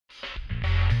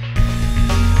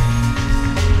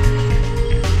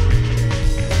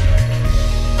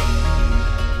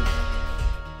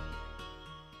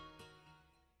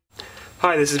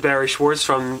Hi, this is Barry Schwartz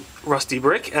from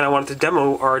RustyBrick, and I wanted to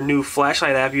demo our new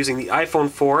flashlight app using the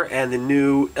iPhone 4 and the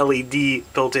new LED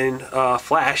built-in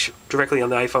flash directly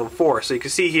on the iPhone 4. So you can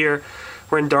see here,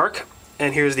 we're in dark,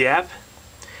 and here's the app.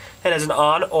 It has an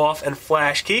on, off, and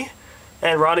flash key,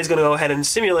 and Ronnie's going to go ahead and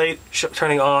simulate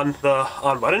turning on the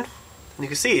on button. And you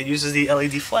can see it uses the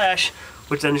LED flash,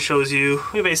 which then shows you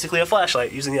basically a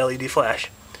flashlight using the LED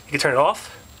flash. You can turn it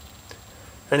off,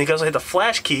 then you can also hit the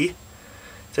flash key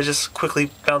to just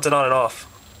quickly bounce it on and off.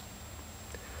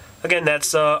 Again,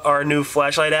 that's our new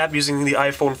flashlight app using the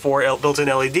iPhone 4 built-in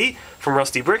LED from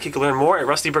RustyBrick. You can learn more at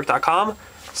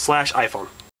rustybrick.com/iPhone.